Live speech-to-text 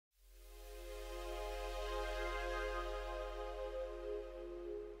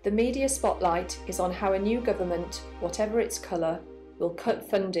The media spotlight is on how a new government, whatever its colour, will cut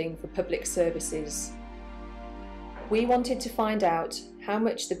funding for public services. We wanted to find out how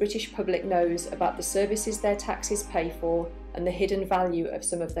much the British public knows about the services their taxes pay for and the hidden value of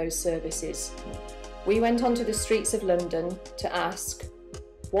some of those services. We went onto the streets of London to ask,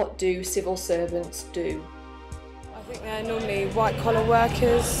 what do civil servants do? I think they're normally white-collar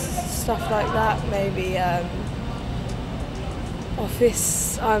workers, stuff like that, maybe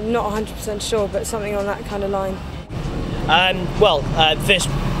office, I'm not 100% sure, but something on that kind of line. First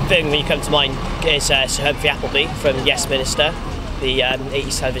thing when you come to mind is Sir Humphrey Appleby from Yes Minister, the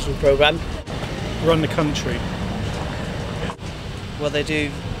 80s television programme. Run the country. Well, they do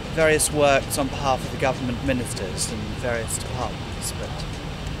various works on behalf of the government ministers and various departments, but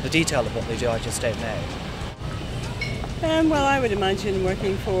the detail of what they do I just don't know. Well, I would imagine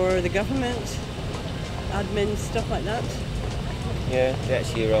working for the government, admin, stuff like that. Yeah, they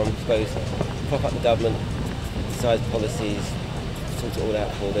actually suppose, prop up the government, decide policies, sort it all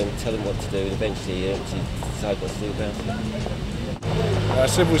out for them, tell them what to do, and eventually actually decide what to do about it.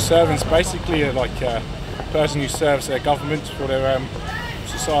 Civil servants basically are like a person who serves their government for their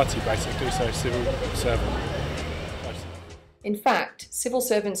society, basically, so civil servant. In fact, civil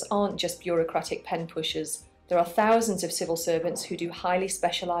servants aren't just bureaucratic pen pushers. There are thousands of civil servants who do highly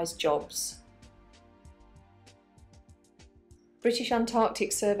specialised jobs. British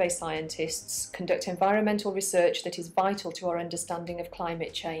Antarctic Survey scientists conduct environmental research that is vital to our understanding of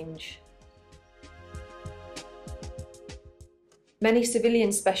climate change. Many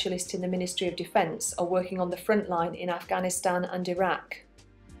civilian specialists in the Ministry of Defence are working on the front line in Afghanistan and Iraq.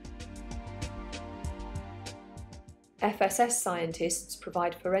 FSS scientists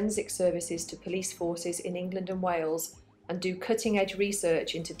provide forensic services to police forces in England and Wales and do cutting-edge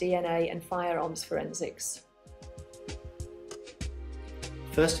research into DNA and firearms forensics.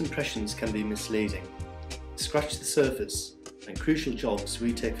 First impressions can be misleading. Scratch the surface and crucial jobs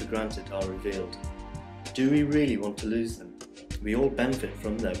we take for granted are revealed. Do we really want to lose them? We all benefit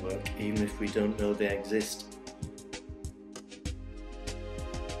from their work even if we don't know they exist.